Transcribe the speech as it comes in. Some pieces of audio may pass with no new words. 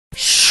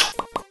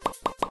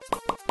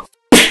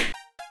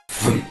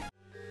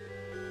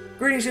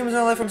Greetings, humans,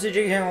 and life from CG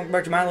here. Welcome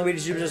back to my Luigi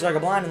Super Saga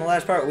Blind. In the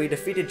last part, we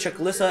defeated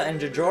Chucklissa and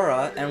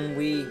Jajora, and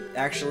we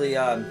actually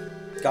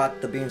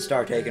got the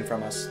Beanstar taken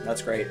from us.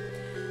 That's great.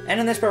 And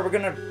in this part, we're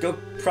gonna go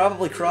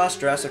probably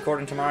cross-dress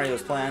according to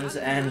Mario's plans,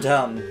 and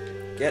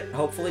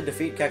hopefully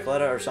defeat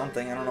Kekletta or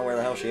something. I don't know where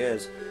the hell she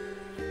is,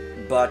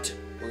 but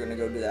we're gonna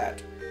go do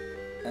that.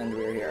 And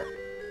we're here.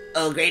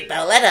 Oh, great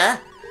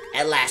Bowletta!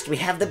 At last we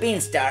have the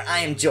Beanstar.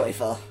 I am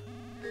joyful.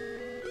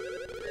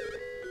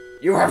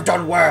 You have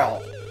done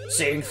well.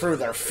 Seeing through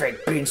their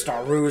fake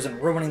Beanstar ruse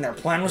and ruining their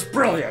plan was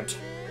brilliant.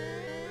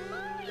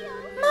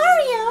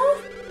 Mario!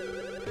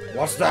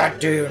 What's that?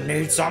 Do you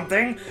need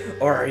something?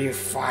 Or are you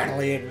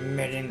finally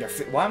admitting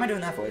defeat? Why am I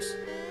doing that voice?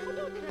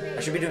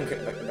 I should be doing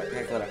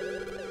Kekletta.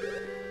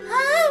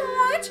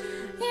 What?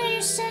 Are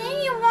you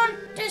saying you want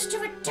us to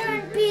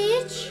return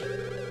Peach?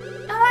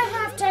 Oh, I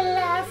have to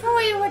laugh.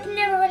 We would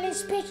never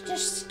release Peach to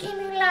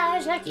scheming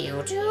liars like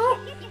you do.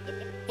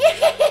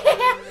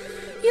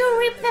 You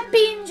reap the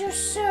beans, you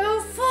sow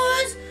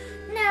fools.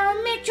 Now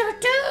meet your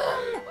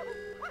doom.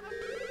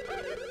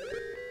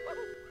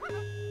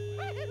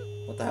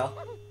 What the hell?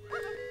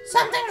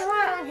 Something's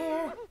wrong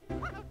here.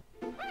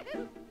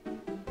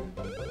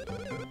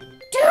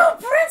 Two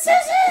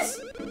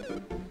princesses?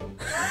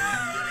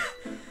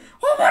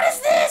 Well, what is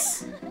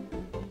this?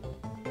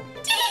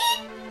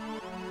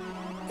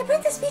 The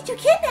Princess Peach you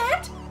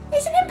kidnapped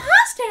is an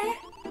imposter.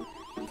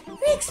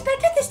 We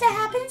expected this to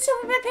happen, so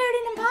we prepared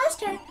an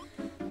imposter.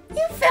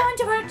 You fell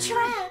into our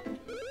trap.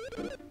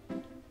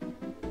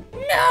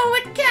 No,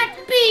 it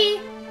can't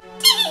be.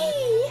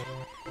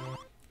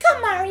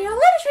 Come, Mario,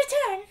 let us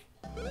return.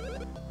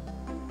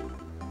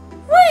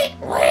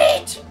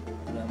 Wait!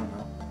 No.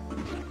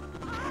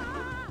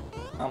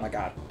 Oh my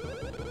god.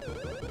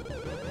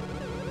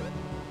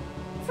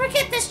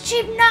 Forget this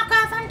cheap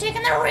knockoff. I'm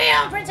taking the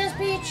real Princess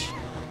Peach.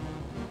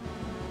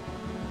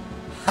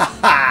 Ha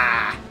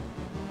ha!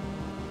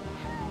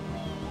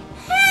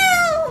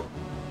 Help!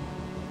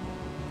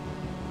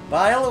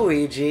 Bye,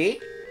 Luigi.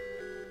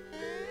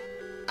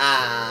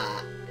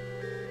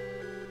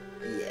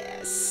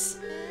 Yes.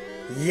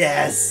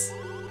 Yes!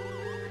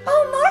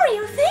 Oh,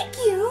 Mario, thank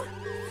you.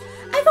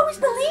 I've always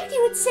believed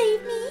you would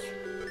save me.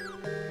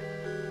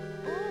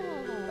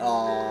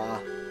 Aww.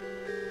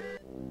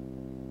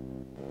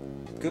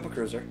 Koopa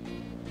Cruiser.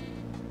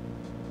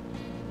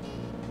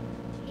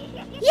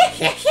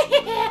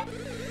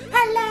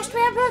 At last we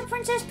have both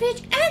Princess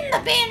Peach and the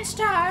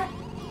Beanstar.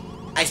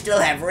 I still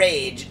have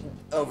rage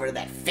over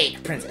that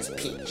fake Princess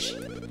Peach.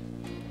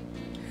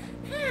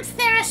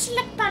 They're a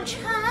slick bunch,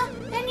 huh?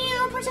 And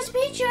you, Princess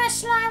Peach, you're a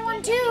sly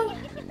one too.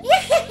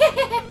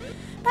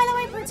 By the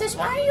way, Princess,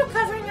 why are you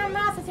covering your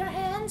mouth with your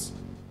hands?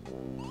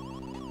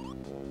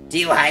 Do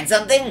you hide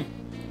something?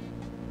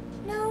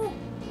 No.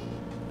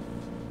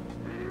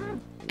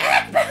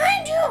 Act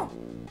behind you!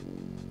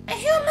 A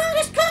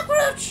humongous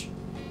cockroach!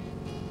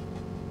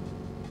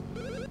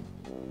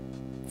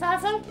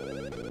 Farfel?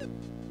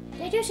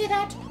 Did you see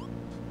that?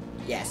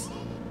 Yes.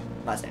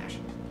 Mustache.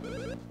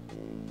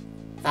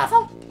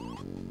 Farfel?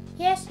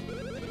 Yes.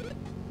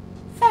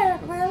 Very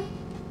well.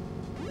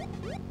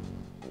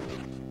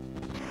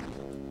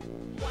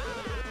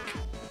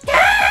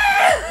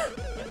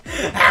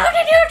 How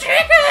did you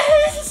trick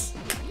us?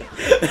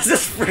 This is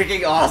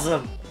freaking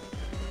awesome.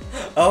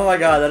 Oh my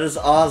god, that is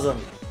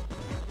awesome.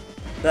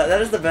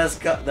 That is the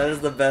best that is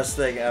the best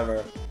thing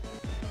ever.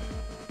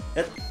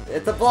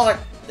 It's a block.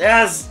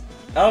 Yes.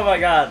 Oh my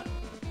god.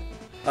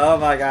 Oh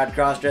my god,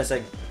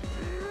 cross-dressing.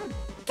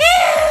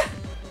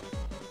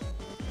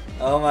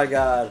 Oh my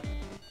god.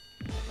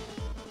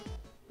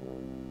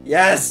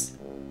 Yes!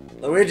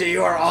 Luigi,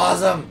 you are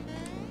awesome!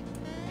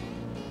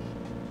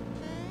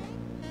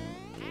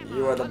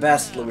 You are the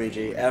best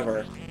Luigi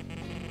ever.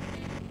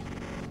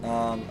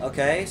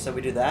 Okay, so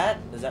we do that?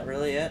 Is that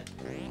really it?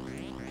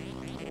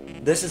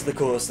 This is the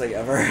coolest thing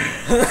ever.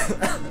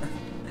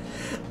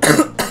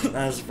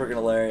 That is freaking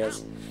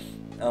hilarious.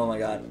 Oh my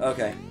god,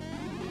 okay.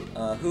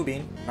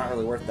 Hoobie, not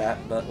really worth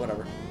that, but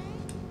whatever.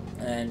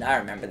 And I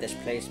remember this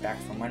place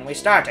back from when we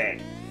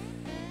started.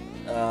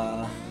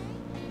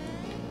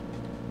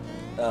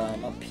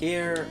 Up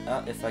here,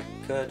 if I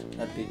could,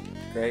 that'd be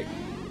great.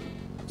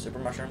 Super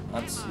Mushroom,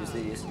 let's use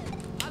these.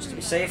 Just to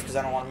be safe, because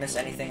I don't want to miss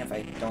anything if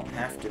I don't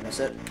have to miss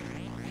it.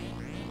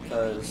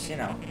 Because, you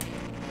know.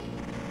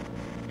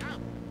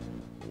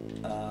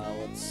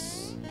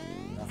 What's...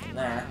 nothing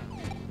there.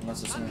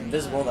 Unless there's something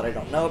invisible that I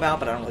don't know about,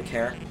 but I don't really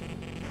care.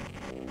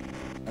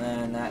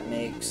 And that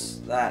makes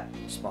that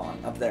spawn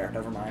up there,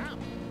 never mind.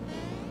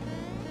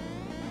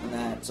 And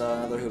that's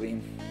another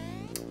Hoobie.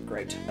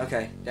 Great.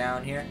 Okay,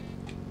 down here.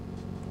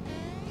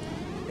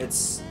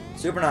 It's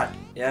Super Nut.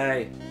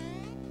 Yay.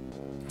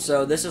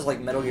 So this is like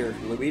Metal Gear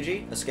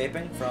Luigi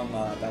escaping from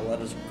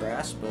Bowletta's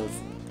grasp of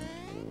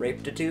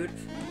raptitude.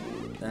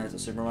 Then it's a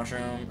Super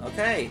Mushroom.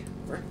 Okay,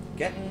 we're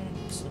getting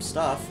some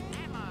stuff.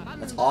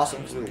 That's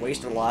awesome because we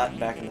wasted a lot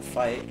back in the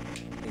fight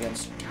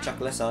against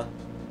Chucklissa.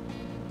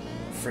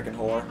 Freaking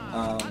whore.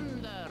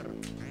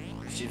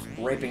 She's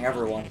raping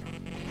everyone.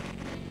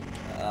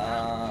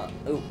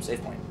 Ooh,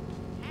 save point.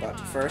 But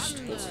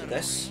first, let's do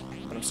this.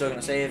 But I'm still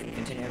gonna save and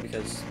continue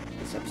because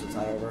this episode's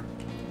not over.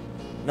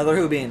 Another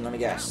Who Bean, let me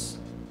guess.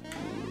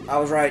 I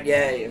was right,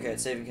 yay. Okay,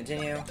 let's save and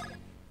continue.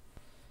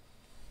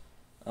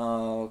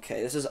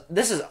 Okay, this is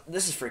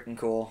freaking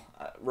cool.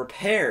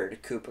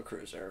 Repaired Koopa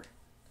Cruiser.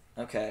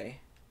 Okay.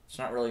 It's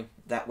not really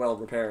that well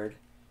repaired.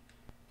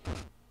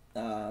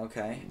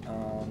 Okay.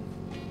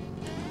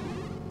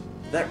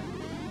 That.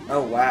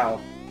 Oh wow.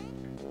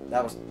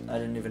 That was. I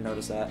didn't even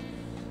notice that.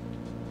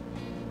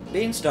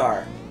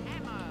 Beanstar.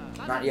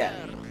 Not yet.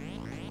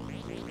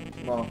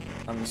 Well,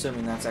 I'm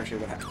assuming that's actually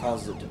what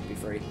causes it to be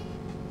free.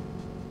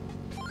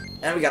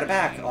 And we got it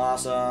back.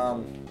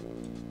 Awesome.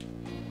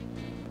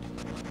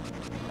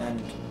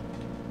 And.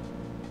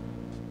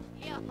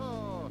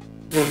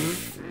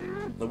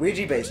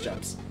 Luigi base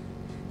jumps.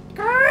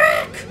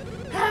 Greg!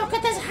 How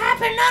could this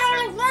happen not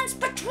only once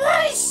but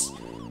twice?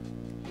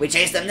 We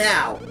chase them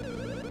now.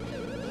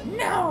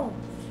 No.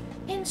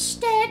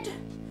 Instead,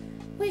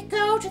 we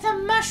go to the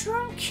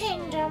Mushroom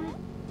Kingdom.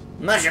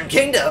 Mushroom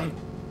Kingdom?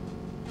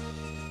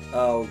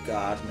 Oh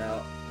god,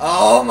 no.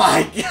 Oh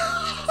my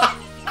god!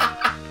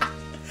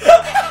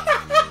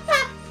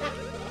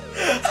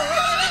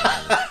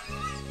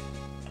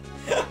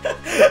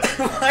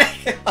 Oh my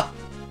god!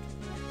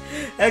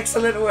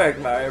 Excellent work,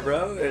 Mario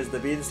Bro. Is the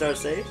Beanstar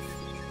safe?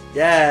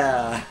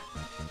 Yeah!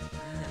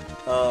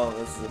 Oh,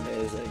 this is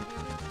amazing.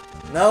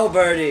 No,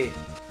 Birdie!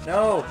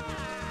 No!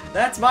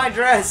 That's my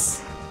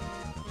dress!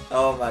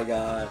 Oh my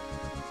god.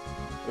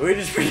 We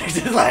just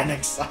predicted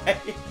landing site.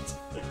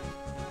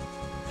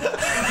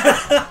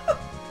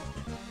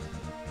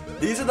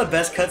 These are the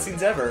best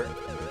cutscenes ever.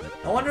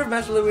 I wonder if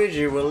Master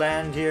Luigi will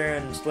land here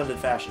in splendid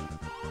fashion.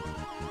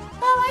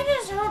 Oh, I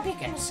just hope he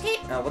can escape.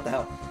 Oh, what the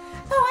hell?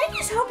 Oh, I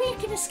just hope he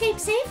can escape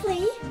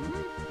safely.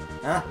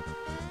 Huh?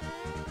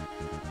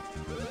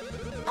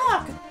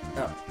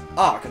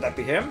 Oh, Could that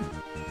be him?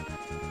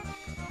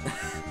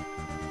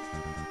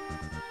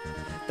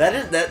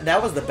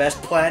 That was the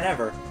best plan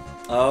ever.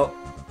 Oh.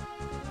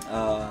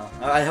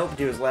 I hoped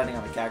he was landing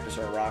on a cactus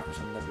or a rock or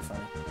something. That'd be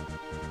funny.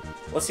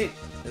 What's he?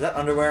 Is that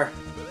underwear?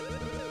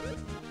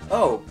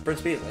 Oh,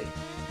 Prince Beasley.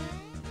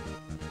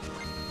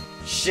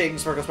 Shing,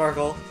 sparkle,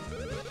 sparkle.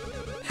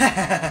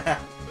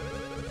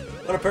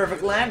 What a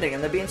perfect landing,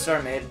 and the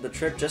Beanstar made the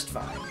trip just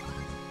fine.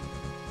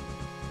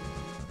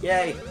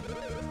 Yay.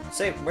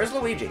 Say, where's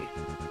Luigi?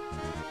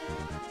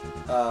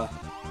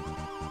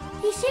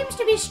 he seems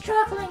to be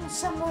struggling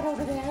somewhat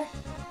over there.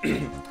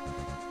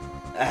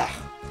 Ah.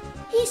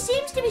 He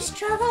seems to be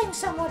struggling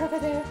somewhat over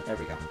there. There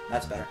we go.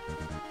 That's better.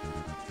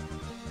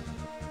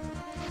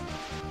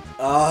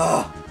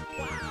 Oh.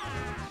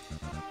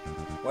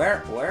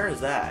 Where is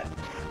that?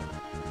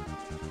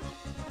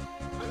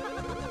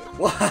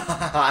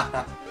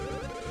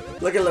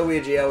 Look at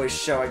Luigi always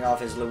showing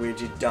off his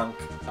Luigi dunk,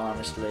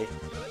 honestly.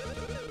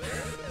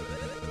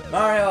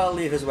 Mario, I'll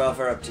leave his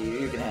welfare up to you.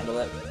 You can handle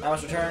it. I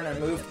must return and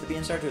move the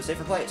Beanstar to a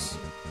safer place.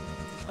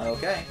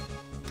 Okay.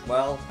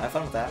 Well, have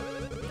fun with that.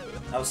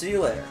 I will see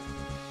you later.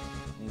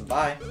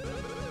 Bye.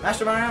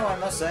 Master Mario, I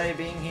must say,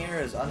 being here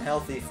is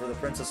unhealthy for the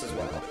princess as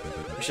well.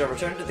 We shall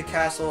return to the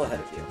castle ahead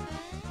of you.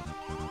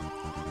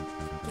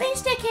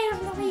 Please take care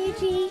of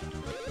Luigi.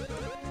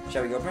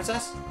 Shall we go,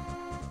 princess?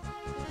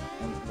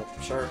 Well,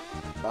 sure.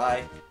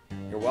 Bye.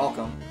 You're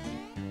welcome.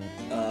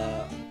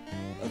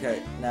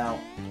 Okay, now...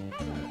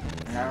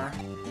 Hammer?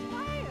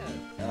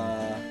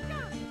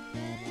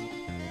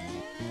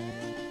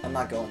 I'm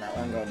not going that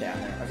way, I'm going down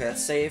there. Okay,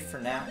 let's save for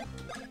now.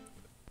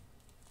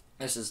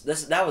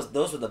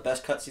 Those were the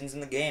best cutscenes in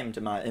the game,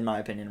 in my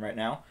opinion, right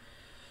now.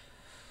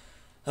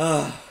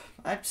 I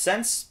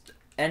sense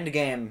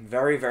endgame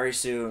very, very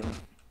soon.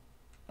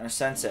 I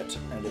sense it,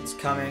 and it's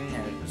coming,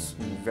 and it's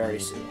very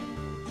soon.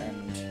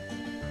 And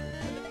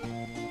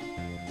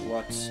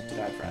what did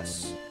I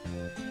press?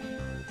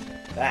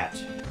 That.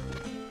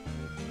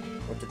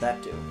 What did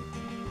that do?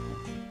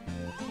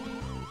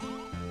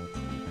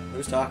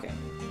 Who's talking?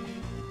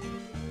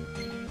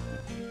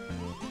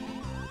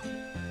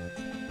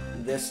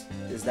 This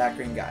is that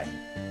green guy.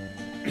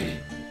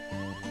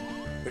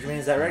 Which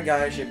means that red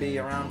guy should be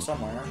around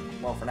somewhere.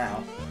 Well, for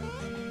now.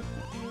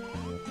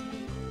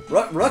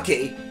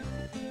 Rookie?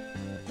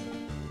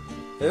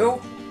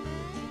 Who?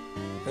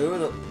 Who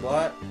the...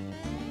 what?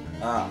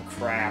 Ah,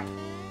 crap.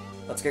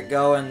 Let's get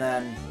going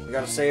then. We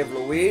gotta save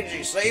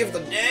Luigi. Save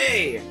the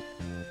day!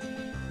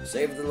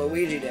 Save the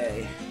Luigi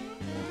day.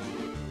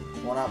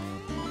 One up.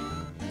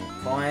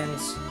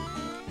 Coins.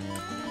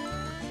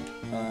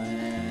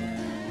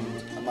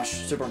 And a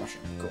super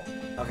mushroom. Cool.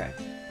 Okay.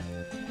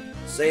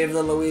 Save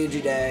the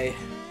Luigi day.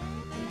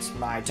 It's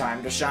my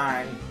time to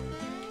shine.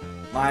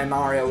 My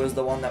Mario is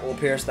the one that will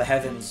pierce the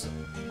heavens.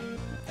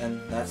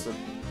 And that's a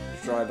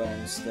dry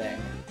bones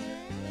thing.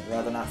 I'd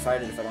rather not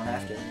fight it if I don't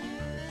have to.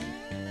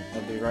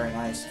 That'd be very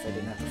nice if I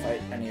didn't have to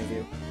fight any of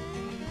you.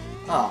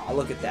 Aw,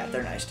 look at that.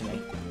 They're nice to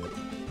me.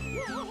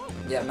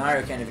 Yeah,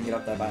 Mario can't even get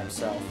up there by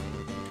himself.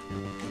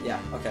 Yeah,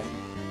 okay.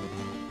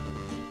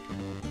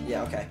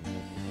 Yeah, okay.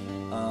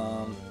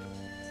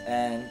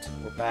 And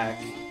we're back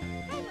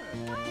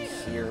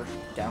here,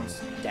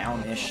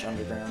 down-ish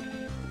underground.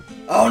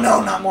 Oh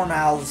no, not more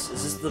mouths!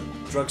 Is this the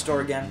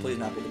drugstore again? Please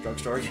not be the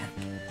drugstore again.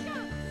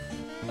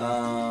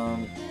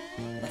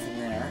 Nothing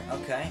there.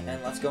 Okay,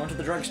 and let's go into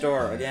the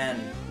drugstore again.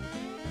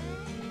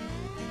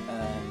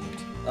 And,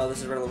 oh,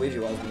 this is where Luigi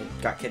was when he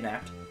got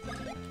kidnapped.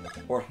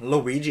 Or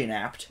Luigi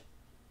napped.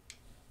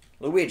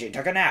 Luigi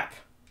took a nap.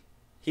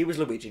 He was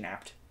Luigi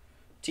napped.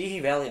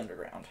 Teehee Valley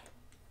Underground.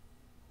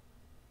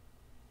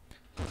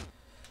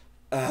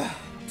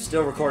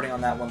 Still recording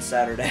on that one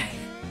Saturday.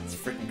 It's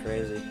freaking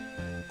crazy.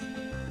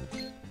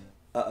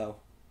 Uh-oh.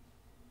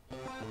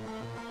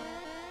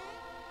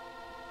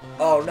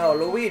 Oh no,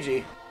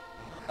 Luigi!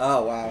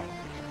 Oh wow.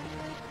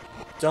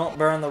 Don't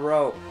burn the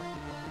rope.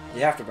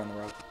 You have to burn the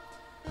rope.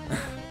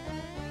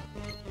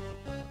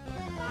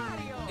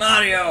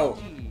 Mario!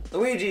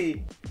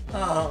 Luigi!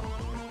 Oh.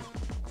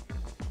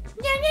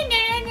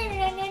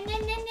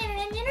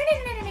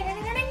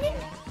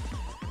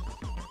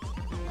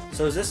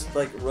 So is this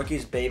like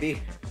Rookie's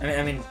baby?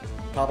 I mean,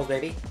 Popple's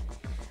baby?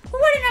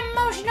 What an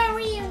emotional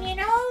reunion!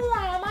 Oh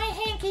wow, my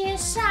hanky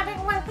is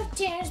sobbing wet with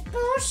tears.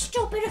 Boo,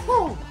 stupid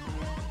who?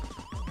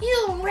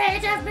 You,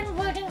 Red, I've been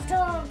waiting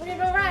for you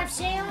to arrive,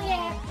 see? Oh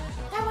yeah,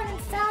 I went and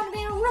found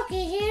me a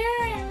rookie here,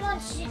 and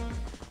once you...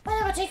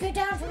 Well, I will take you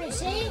down for me,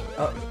 see?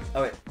 Oh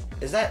wait,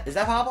 is that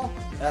Popple?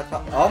 That's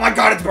Popple. Oh my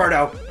God, it's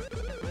Birdo!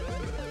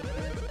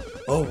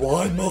 Oh,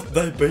 why must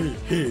they be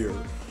here?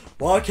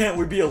 Why can't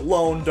we be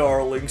alone,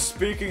 darling,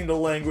 speaking the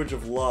language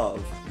of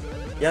love?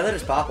 Yeah, that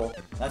is Popple.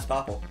 That's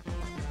Popple.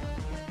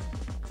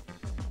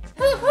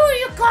 Who are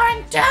you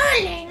calling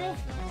darling?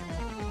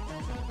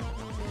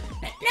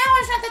 Now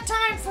is not the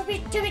time for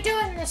me to be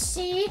doing this,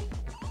 see?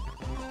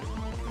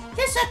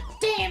 This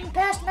dame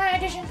passed my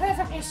audition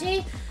perfectly,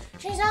 see?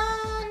 She's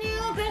all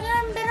new, bigger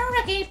and better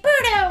rookie,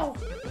 Birdo!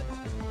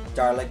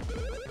 Darling.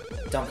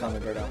 Don't call me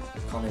Birdo.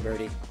 Call me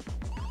Birdie.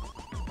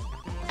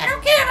 I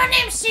don't care about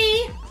name,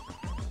 see?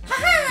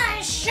 Haha,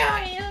 I show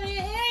you.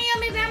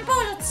 You'll be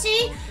bamboozled,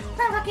 see?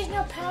 My rookie's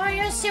no power,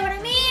 you see what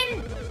I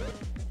mean?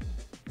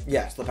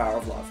 Yes, the power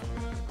of love.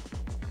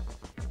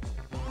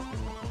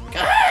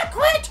 Ah,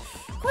 quit!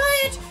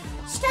 Quiet!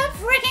 Stop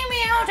freaking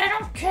me out! I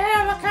don't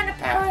care what kind of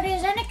power it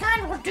is. Any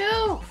kind will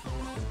do.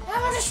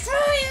 I will destroy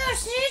you,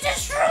 see?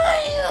 Destroy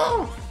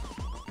you!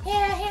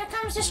 Yeah, here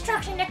comes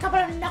destruction, you couple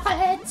of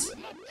knuckleheads.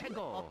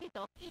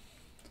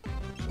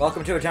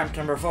 Welcome to attempt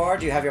number 4.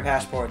 Do you have your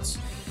passports?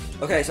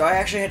 Okay, so I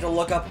actually had to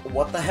look up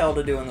what the hell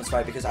to do in this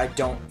fight because I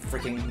don't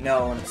freaking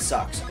know and it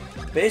sucks.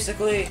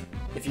 Basically,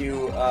 if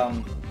you,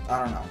 I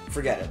don't know,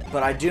 forget it.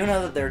 But I do know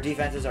that their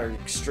defenses are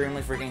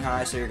extremely freaking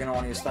high, so you're going to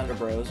want to use Thunder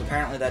Bros.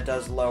 Apparently that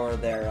does lower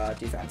their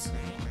defense.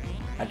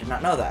 I did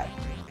not know that.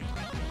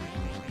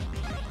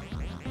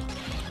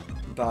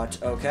 But,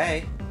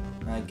 okay.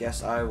 I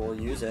guess I will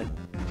use it.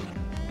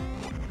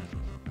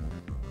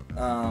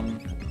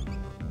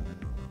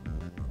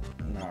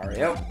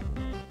 Mario.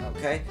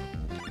 Okay.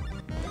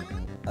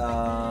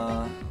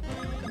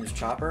 Use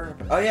Chopper.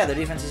 Oh yeah, the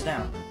defense is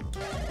down.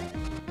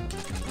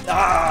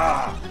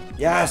 Ah!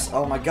 Yes!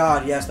 Oh my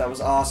God, yes, that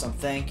was awesome.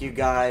 Thank you,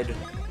 guide.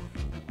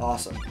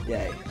 Awesome.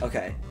 Yay.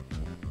 Okay.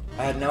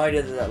 I had no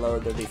idea that that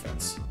lowered their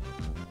defense.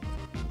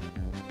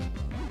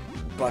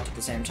 But at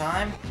the same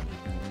time,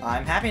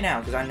 I'm happy now,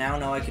 because I now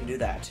know I can do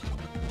that.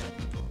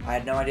 I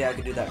had no idea I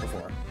could do that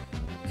before.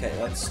 Okay,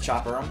 let's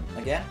Chopper them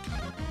again.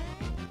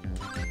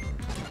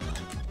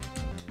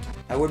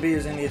 I would be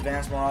using the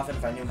advanced more often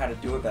if I knew how to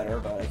do it better,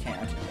 but I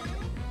can't.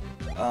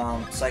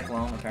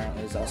 Cyclone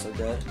apparently is also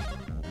good.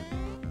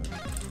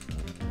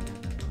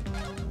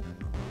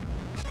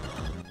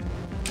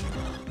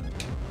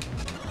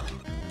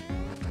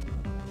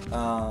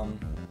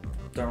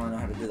 Don't really know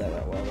how to do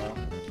that well,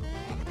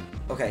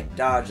 though. Okay,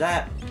 dodge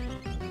that.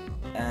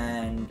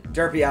 And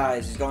Derpy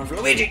Eyes is going for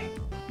Luigi!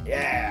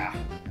 Yeah!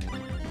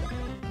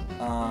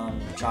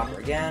 Chopper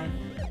again.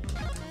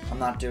 I'm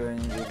not doing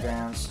the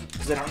advance,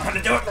 because I don't know how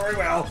to do it very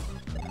well!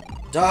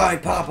 Die,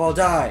 Popple,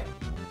 die!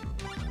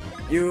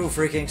 You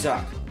freaking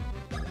suck.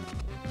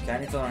 Okay, I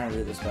need to learn how to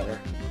do this better.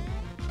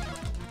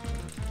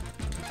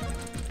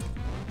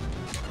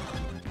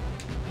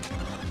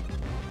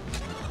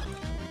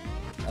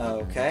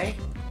 Okay.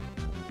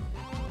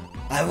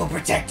 I will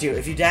protect you.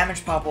 If you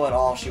damage Popple at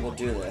all, she will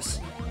do this.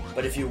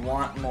 But if you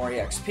want more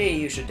EXP,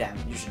 you should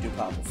do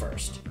Popple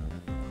first.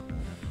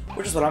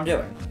 Which is what I'm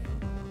doing.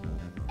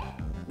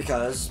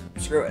 Because,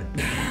 screw it.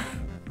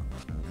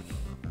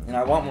 And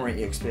I want more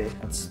EXP.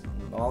 That's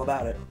all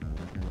about it.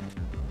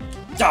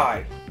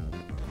 Die!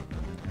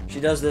 She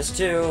does this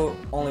too.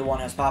 Only one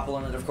has Popple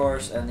in it, of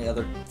course, and the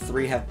other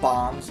 3 have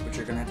bombs, which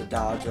you're going to have to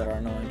dodge that are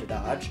annoying to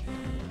dodge.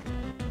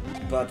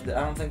 But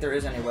I don't think there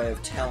is any way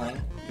of telling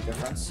the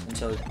difference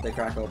until they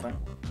crack open.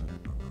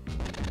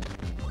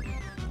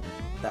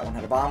 That one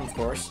had a bomb, of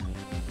course,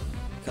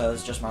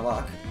 because just my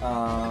luck.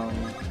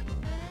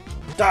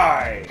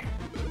 Die!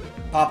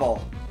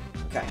 Popple.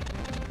 Okay.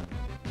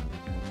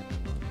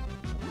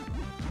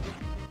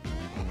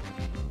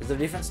 Is their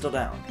defense still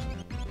down?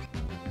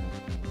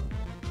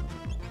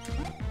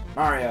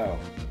 Mario.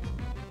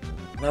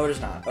 No, it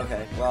is not.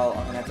 Okay, well,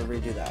 I'm gonna have to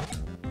redo that.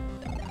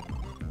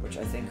 Which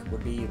I think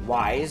would be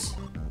wise.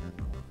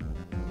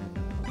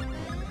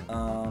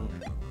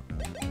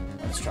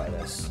 Let's try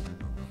this.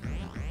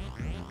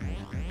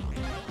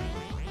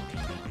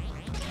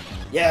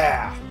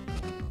 Yeah!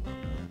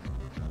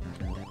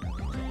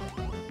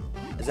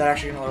 Is that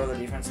actually gonna lower the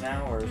defense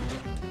now, or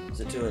is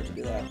it too late to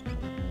do that?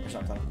 Or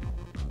something?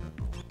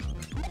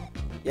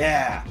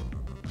 Yeah!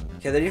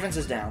 Okay, the defense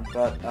is down,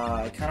 but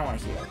I kinda wanna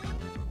heal.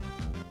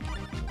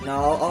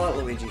 No, I'll let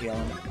Luigi heal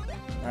him.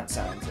 That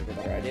sounds like a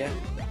better idea.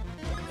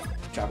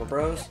 Chopper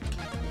Bros.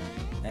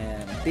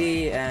 And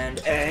B and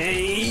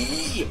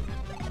A!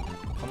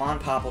 Come on,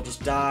 Popple,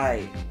 just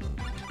die.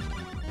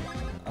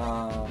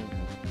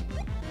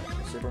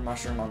 Super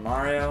Mushroom on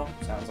Mario.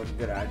 Sounds like a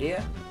good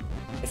idea.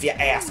 If you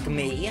ask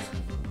me.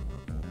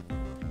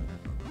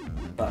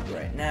 But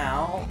right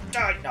now...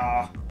 Die!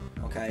 Nah.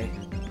 Okay.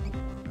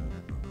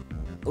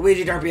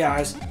 Luigi Derpy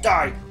Eyes,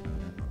 die!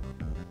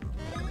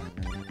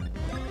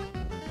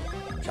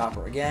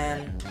 Chopper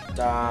again.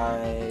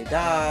 Die,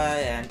 die,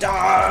 and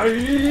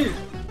die!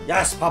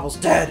 Yes, Popple's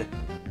dead!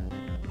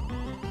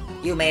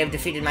 You may have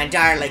defeated my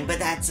darling, but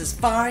that's as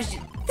far as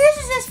you... This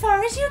is as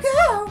far as you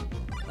go.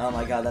 Oh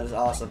my god, that is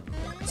awesome.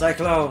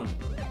 Cyclone!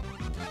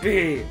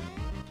 B!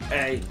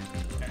 A!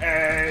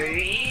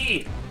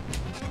 A!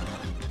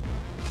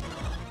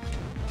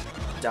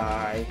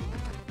 Die.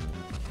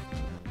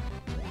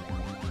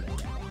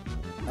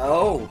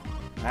 Oh!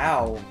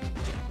 Ow.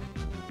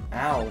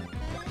 Ow.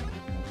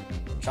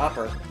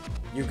 Chopper,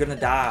 you're gonna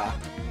die.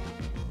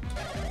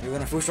 You're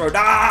gonna Fusro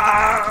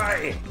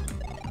die!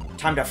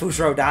 Time to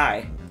Fusro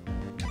die.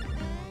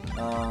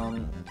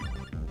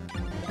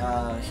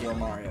 Heal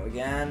Mario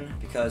again,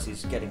 because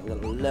he's getting a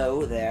little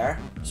low there.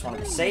 Just want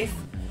to be safe,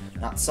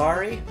 not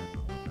sorry.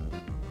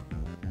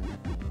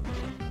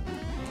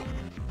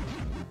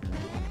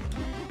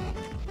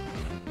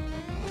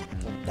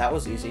 That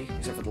was easy,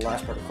 except for the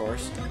last part, of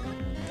course.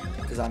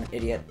 Because I'm an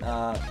idiot.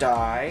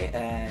 Die,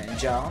 and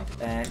jump,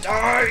 and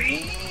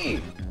die!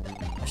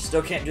 I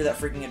still can't do that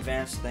freaking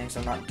advanced thing,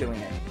 so I'm not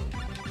doing it.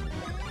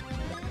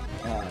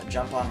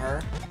 Jump on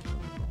her,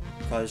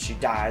 because she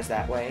dies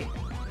that way.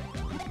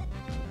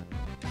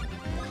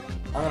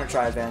 I'm gonna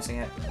try advancing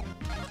it.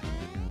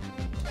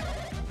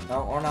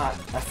 No, or not.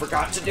 I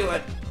forgot to do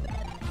it!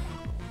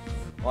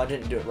 Well, I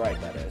didn't do it right,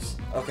 that is.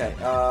 Okay,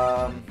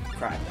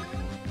 crap.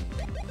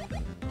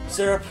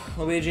 Syrup,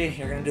 Luigi,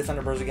 you're gonna do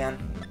Thunderbirds again.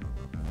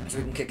 So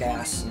we can kick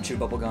ass and chew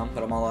bubblegum,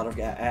 but I'm all out of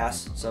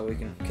ass, so we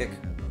can kick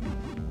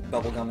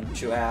bubblegum and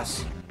chew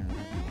ass.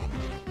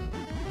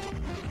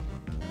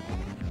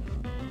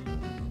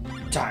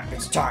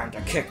 It's time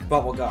to kick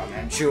bubblegum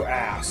and chew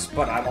ass,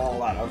 but I'm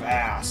all out of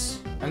ass.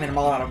 I mean, I'm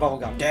all out of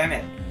bubblegum, damn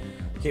it!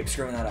 Keep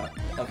screwing that up.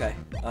 Okay,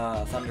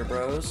 Thunder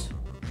Bros.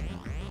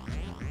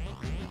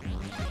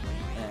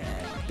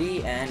 And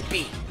B and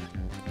B.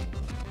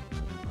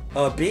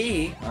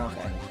 B?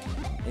 Okay.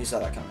 You saw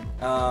that coming.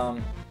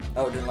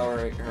 Oh, it didn't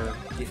lower her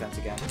defense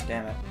again.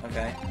 Damn it.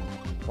 Okay.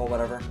 Well,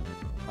 whatever.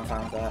 I'm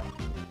fine with that.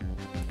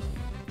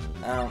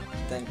 I don't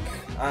think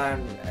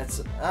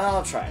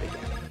I'll try it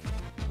again.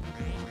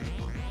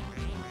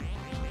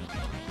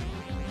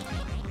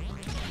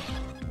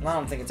 I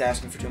don't think it's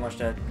asking for too much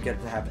to get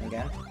it to happen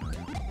again.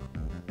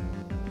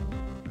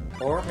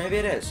 Or maybe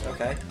it is.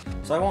 Okay.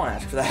 So I won't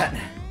ask for that.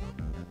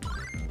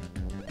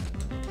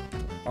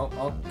 Oh,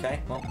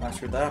 okay. Well, I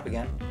screwed that up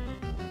again.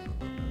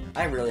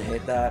 I really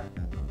hate that.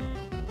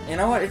 You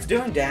know what? It's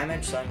doing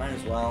damage, so I might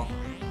as well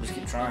just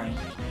keep trying.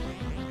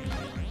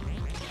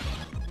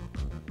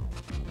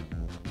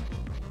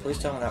 Please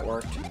tell me that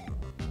worked.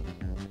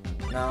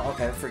 No?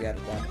 Okay, forget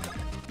it then.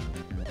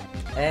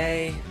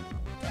 A.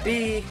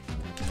 B.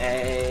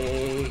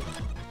 A.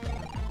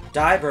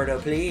 Die, Birdo,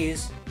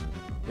 please.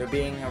 You're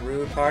being a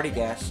rude party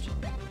guest.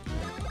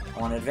 I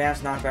want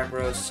advanced knockback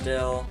bros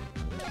still.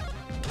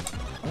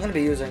 I'm gonna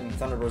be using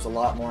Thunder Bros a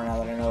lot more now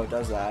that I know it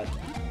does that.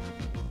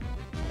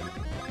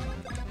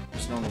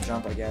 Just normal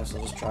jump, I guess.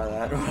 I'll just try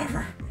that or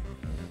whatever.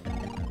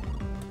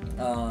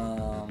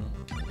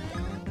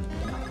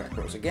 Knockback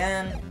Bros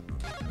again.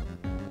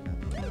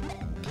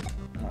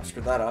 Oh, I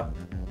screwed that up.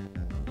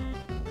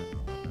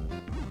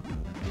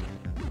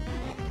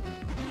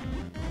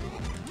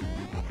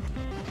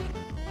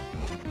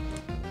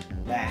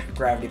 Nah,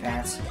 gravity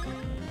pants.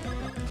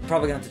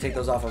 Probably gonna have to take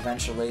those off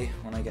eventually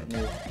when I get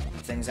new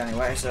things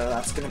anyway, so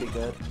that's gonna be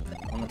good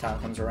when the time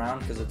comes around,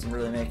 because it's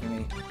really making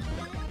me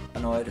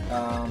annoyed.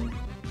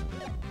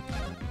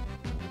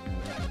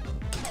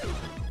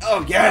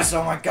 Oh yes!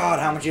 Oh my god,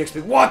 how much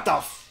EXP? What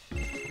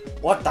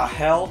the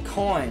hell?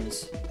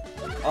 Coins!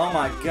 Oh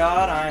my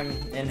god, I'm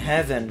in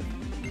heaven.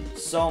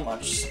 So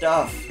much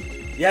stuff.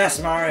 Yes,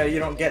 Mario, you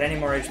don't get any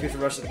more HP for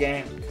the rest of the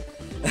game.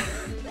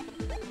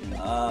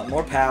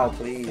 More POW,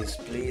 please.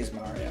 Please,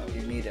 Mario.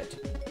 You need it.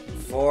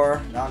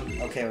 4. No,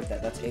 I'm okay with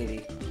that. That's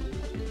 80.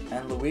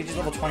 And Luigi's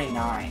level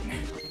 29.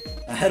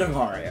 Ahead of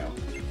Mario.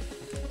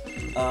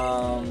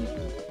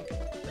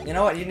 You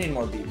know what? You need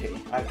more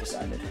BP. I've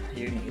decided.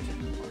 You need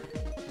more.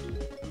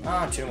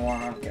 Ah, 2 more,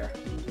 I don't care.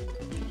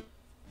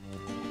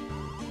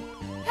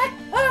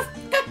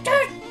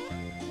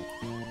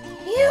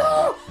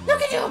 You!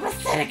 Look at you,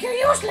 pathetic, you're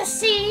useless,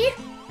 see?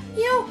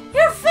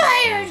 You're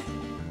fired!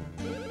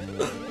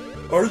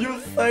 Are you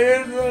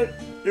saying that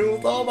it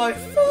was all my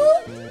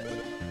fault?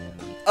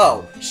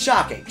 Oh,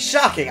 shocking,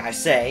 shocking, I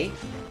say!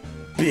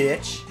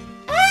 Bitch!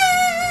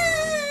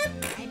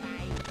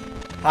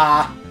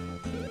 Ha!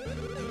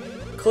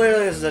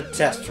 Clearly this is a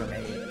test for me.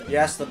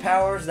 Yes, the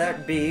powers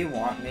that be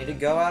want me to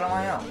go out on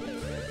my own.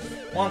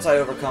 Once I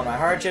overcome my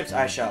hardships,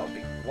 I shall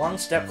be one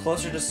step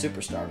closer to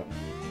superstardom.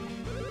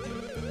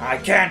 I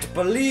can't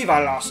believe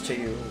I lost to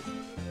you!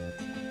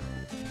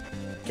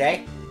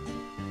 Okay?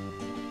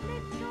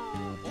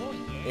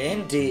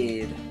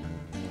 Indeed.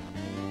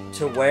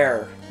 To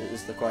where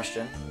is the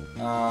question?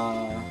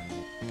 Well,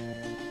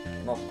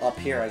 up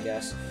here, I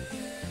guess.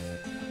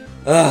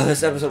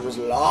 This episode was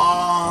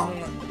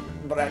long,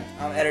 but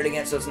I'm editing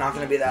it, so it's not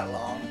going to be that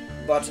long.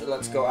 But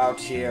let's go out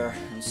here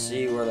and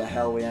see where the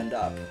hell we end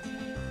up.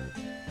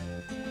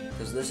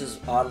 Because this is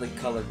oddly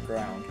colored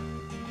ground.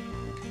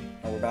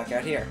 Oh, we're back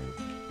out here.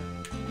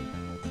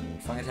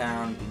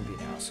 Funkytown,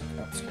 B&B House,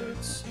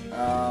 outskirts.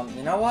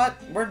 You know what?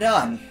 We're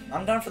done.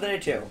 I'm done for the day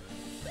too.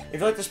 If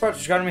you like this part,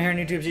 subscribe to me here on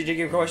YouTube,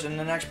 CJ, of course. In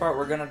the next part,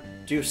 we're gonna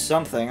do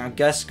something. I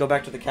guess go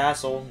back to the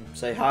castle,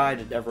 say hi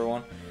to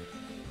everyone.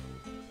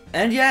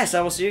 And yes,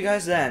 I will see you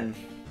guys then.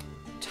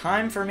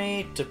 Time for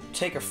me to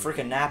take a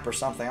freaking nap or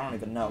something. I don't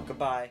even know.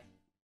 Goodbye.